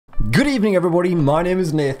Good evening everybody, my name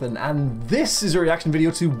is Nathan and this is a reaction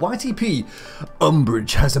video to YTP,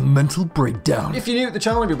 Umbridge has a mental breakdown. If you're new to the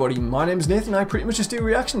channel everybody, my name is Nathan, I pretty much just do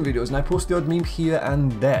reaction videos and I post the odd meme here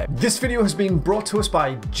and there. This video has been brought to us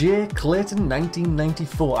by JClayton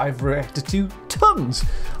 1994. I've reacted to tons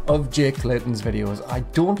of JClayton's videos. I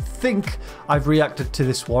don't think I've reacted to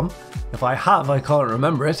this one. If I have, I can't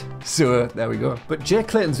remember it, so there we go. But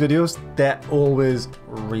JClayton's videos, they're always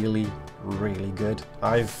really good.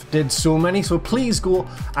 I've did so many, so please go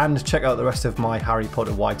and check out the rest of my Harry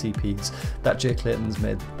Potter YTPs that JClayton's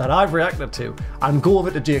made that I've reacted to, and go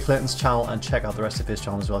over to JClayton's channel and check out the rest of his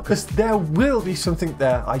channel as well, because there will be something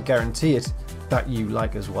there, I guarantee it, that you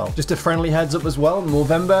like as well. Just a friendly heads up as well,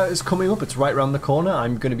 Movember is coming up, it's right around the corner.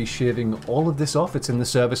 I'm going to be shaving all of this off. It's in the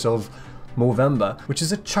service of Movember, which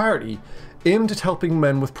is a charity aimed at helping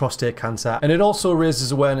men with prostate cancer, and it also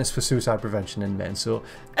raises awareness for suicide prevention in men. So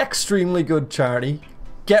extremely good charity.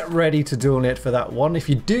 Get ready to donate for that one. If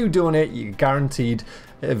you do donate, you're guaranteed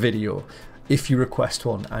a video if you request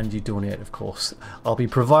one and you donate, of course. I'll be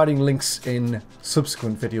providing links in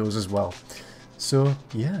subsequent videos as well. So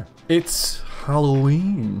yeah, it's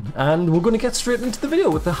Halloween and we're going to get straight into the video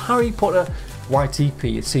with the Harry Potter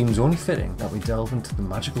YTP. It seems only fitting that we delve into the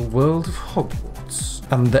magical world of Hogwarts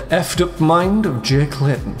and the effed up mind of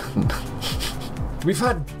JClayton. We've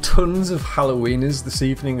had tons of Halloweeners this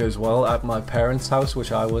evening as well at my parents' house,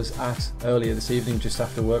 which I was at earlier this evening just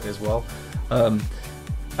after work as well.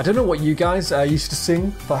 I don't know what you guys used to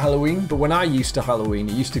sing for Halloween, but when I used to Halloween,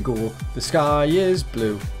 it used to go, the sky is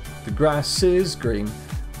blue, the grass is green,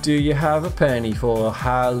 do you have a penny for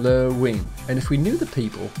Halloween? And if we knew the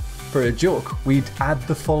people, for a joke, we'd add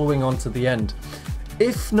the following onto the end.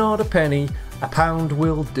 If not a penny, a pound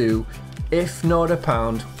will do. If not a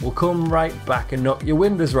pound, we'll come right back and knock your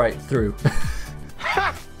windows right through.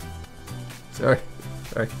 Sorry.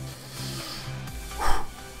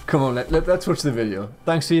 Come on, let's watch the video.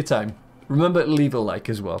 Thanks for your time. Remember to leave a like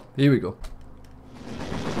as well. Here we go.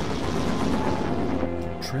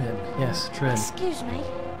 Trim, yes, trim. Excuse me,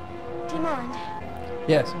 do you mind?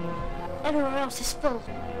 Yes. Everywhere else is full.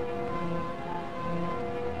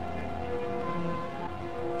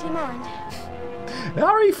 Do you mind?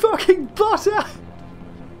 Harry fucking Potter!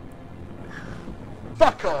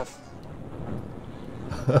 Fuck off!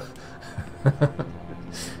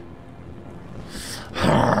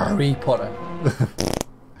 Harry Potter.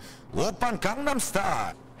 Open Gangnam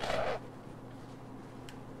Style!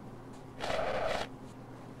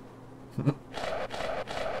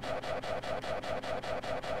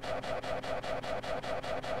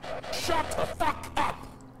 Shut the fuck up!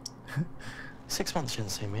 6 months you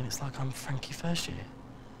haven't seen me, and it's like I'm Frankie first year.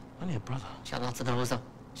 Only a brother. She's got lots of those though.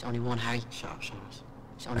 She's only one Harry. Shut up, Seamus.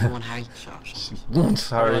 She's only one Harry. Shut up, Seamus. Once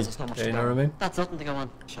Harry. It's not much Yeah, you to know go. what I mean? That's nothing to go on.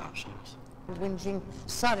 Shut up, Seamus. Whinging.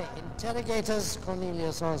 Sorry, interrogators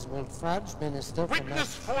Cornelius Oswald Fudge, Minister for...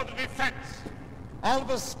 Witness for the defense!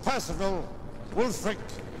 Albus Percival Wulfric.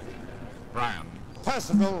 Brian.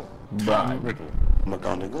 Percival Right. Riddle.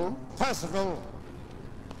 McGonagall. Percival.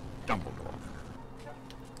 Dumbledore.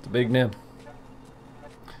 It's a big name.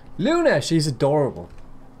 Luna, she's adorable.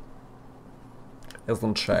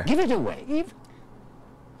 Isn't she? Give it a wave.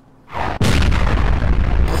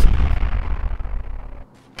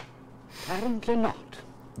 Apparently not.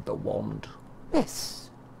 The wand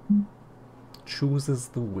Yes. chooses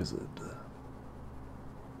the wizard.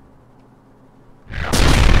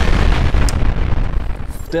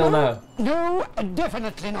 Still no. No,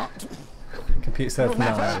 definitely not. Computer says no.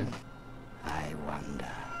 I wonder.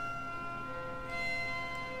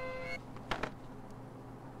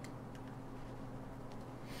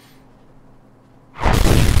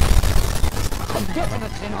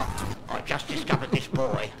 Definitely not. I just discovered this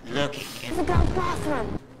boy lurking in The girls'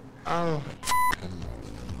 bathroom. Oh,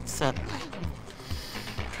 certainly.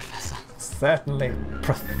 Professor. Certainly,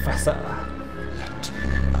 Professor.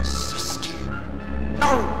 Assist you.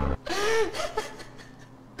 No!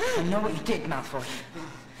 You know what you did, Malfoy.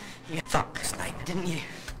 You fucked Snape, didn't you?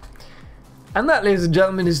 And that, ladies and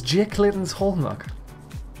gentlemen, is JClayton's hallmark.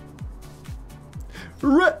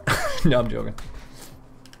 No, I'm joking.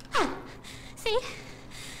 See?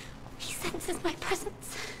 He senses my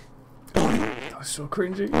presence. That was so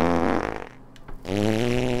cringy.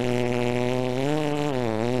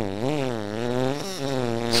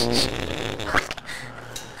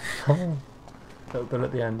 Oh, that bit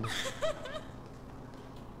at the end.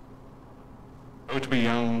 Oh, to be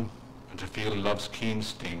young and to feel love's keen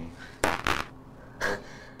sting.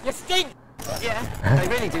 You stink! Yeah, they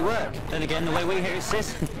really do work. Then again, the way we hear it,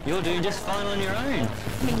 sis, you're doing just fine on your own.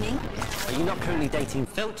 Meaning? Are you not currently dating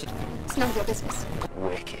Filch? It's none of your business.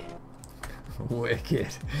 Wicked. Wicked.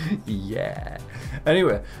 Yeah.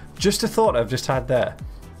 Anyway, just a thought I've just had there.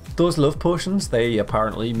 Those love potions, they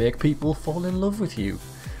apparently make people fall in love with you.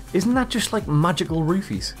 Isn't that just like magical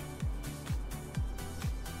roofies?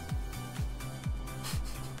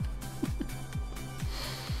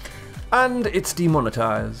 And it's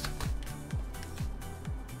demonetized.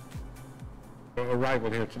 Your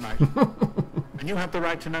arrival here tonight. And you have the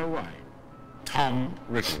right to know why. Tom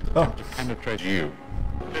Riddle attempted to penetrate you.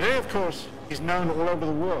 Today, of course, he's known all over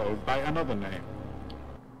the world by another name.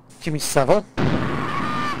 Jimmy Savile.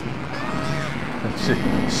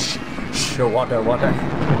 Sure, what?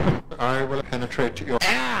 I will penetrate your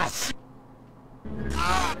ass!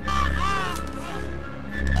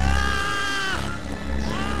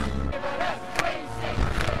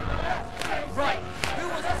 Right, who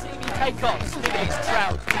wants to see me take off Smitty's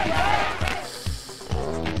trout?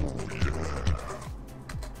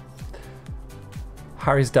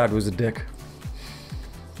 Harry's dad was a dick.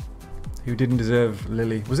 Who didn't deserve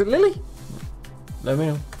Lily. Was it Lily? Let me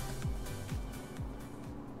know.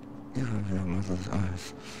 You have your mother's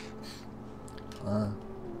eyes.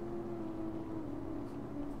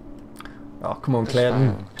 Oh, come on, This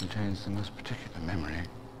Clayton. file contains the most particular memory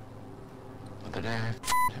of the day I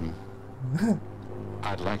f***ed him.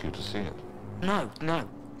 I'd like you to see it. No.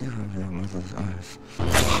 You have your mother's eyes.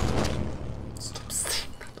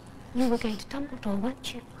 You were going to Dumbledore,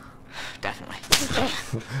 weren't you? Definitely.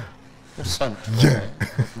 Your son. Yeah.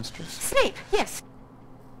 Mistress. Snape, yes.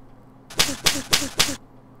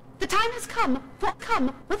 The time has come. What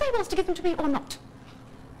come? Will they want to give them to me or not?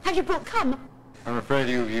 Have you brought come? I'm afraid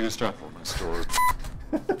you've used up all my stores.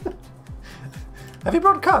 Have you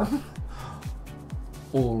brought cum?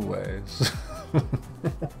 Always.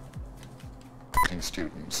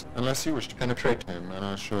 Students. Unless you wish to penetrate him, and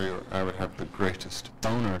I assure you I would have the greatest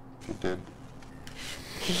honor if you did.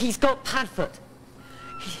 He's got Padfoot.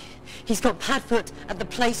 He's got Padfoot at the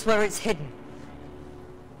place where it's hidden.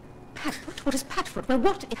 Padfoot? What is Padfoot? Where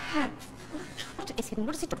what is Padfoot? What is hidden?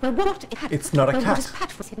 What is it? Where what is Padfoot? It's not a Where cat. what is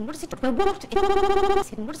Padfoot hidden? What is it? Where what is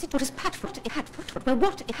hidden? What is it? What is Padfoot? Padfoot? Where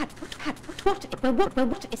what is Padfoot? Padfoot? What? Where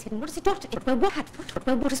what is hidden? What is it? What? Where what Padfoot?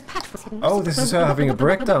 Where what is Padfoot hidden? Oh, this is her having a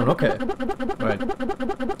breakdown. Okay. Right.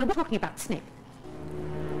 What are you talking about, Snape?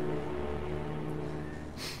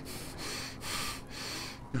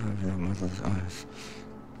 You have your mother's eyes.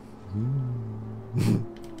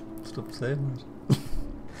 Stop saying that.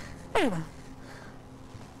 Very well.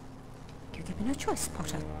 You give me no choice,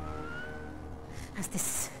 Potter. As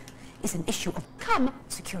this is an issue of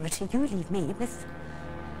security, you leave me with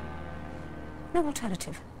no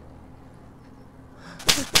alternative.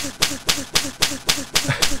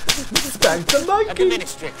 Spank the At the monkey!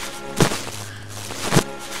 ministry.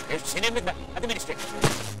 You've seen him at the ministry.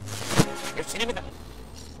 You've seen him at the...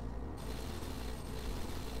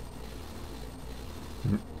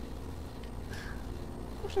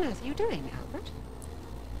 What on earth are you doing, Albert?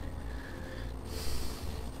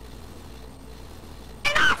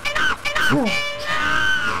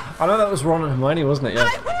 I know that was Ron and Hermione, wasn't it? Yeah.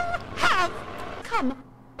 I will have come.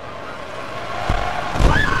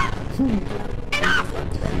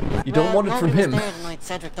 You don't want it from him.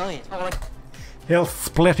 Cedric died. He'll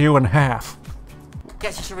split you in half.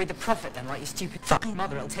 Guess you should read the Prophet then, like your stupid fucking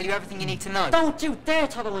mother. It'll tell you everything you need to know. Don't you dare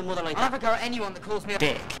talk to my mother like that. I'll never go at anyone that calls me a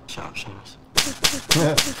dick. Sharpshooters.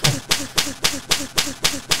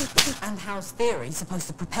 And how's theory supposed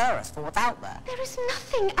to prepare us for what's out there? There is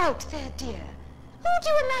nothing out there, dear. Who do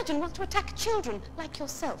you imagine wants to attack children like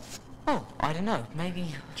yourself? Oh, I don't know.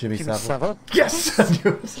 Maybe... Jimmy Savile. Savile. Yes! I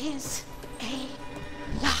knew it. Is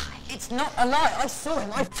a lie. it's not a lie. I saw him.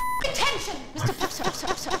 Attention, Mr. Potter.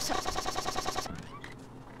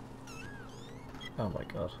 Oh my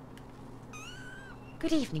god.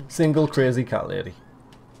 Good evening. Single crazy cat lady.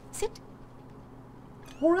 Sit.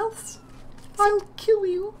 Or else I'll kill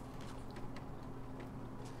you.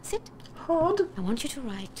 Sit. Hard. I want you to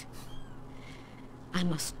write. I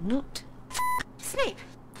must not Snape.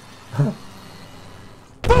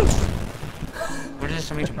 What is this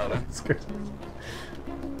for me to mother? That's good.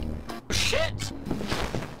 Shit!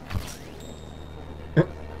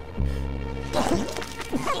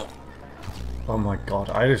 Oh my god,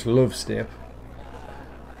 I just love Snape.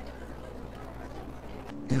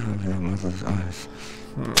 You have your mother's eyes.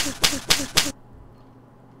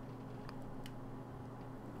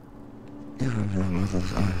 You have your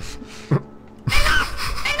mother's eyes.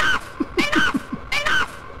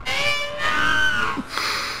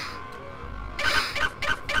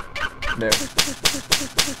 No.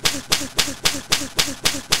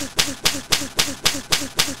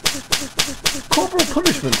 Corporal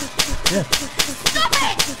punishment. Yeah. Stop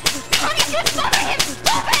it! Can't you just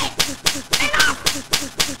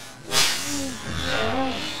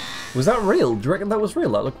Was that real? Do you reckon that was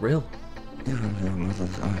real? That looked real.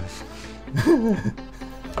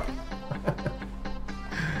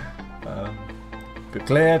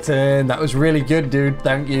 Clayton, that was really good, dude.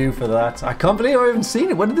 Thank you for that. I can't believe I haven't seen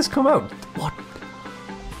it. When did this come out? What?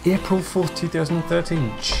 April 4th,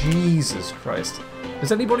 2013. Jesus Christ.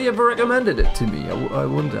 Has anybody ever recommended it to me? I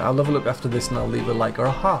wonder. I'll have a look after this and I'll leave a like or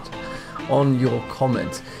a heart on your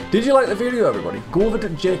comment. Did you like the video, everybody? Go over to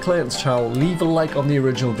JClayton's channel, leave a like on the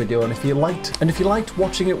original video, and if you liked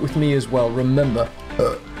watching it with me as well, remember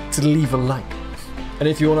to leave a like. And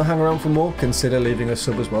if you want to hang around for more, consider leaving a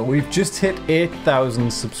sub as well. We've just hit 8,000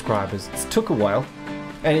 subscribers. It took a while.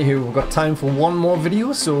 Anywho, we've got time for one more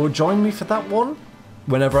video, so join me for that one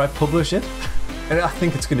whenever I publish it. And I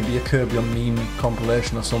think it's going to be a Curb Your Meme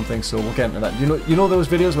compilation or something, so we'll get into that. You know those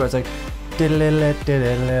videos where it's like, you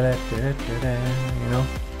know,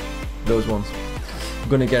 those ones. I'm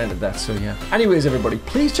going to get into that, so yeah. Anyways, everybody,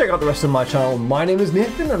 please check out the rest of my channel. My name is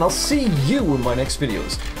Nathan, and I'll see you in my next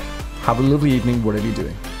videos. Have a lovely evening, whatever you're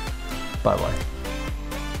doing. Bye-bye.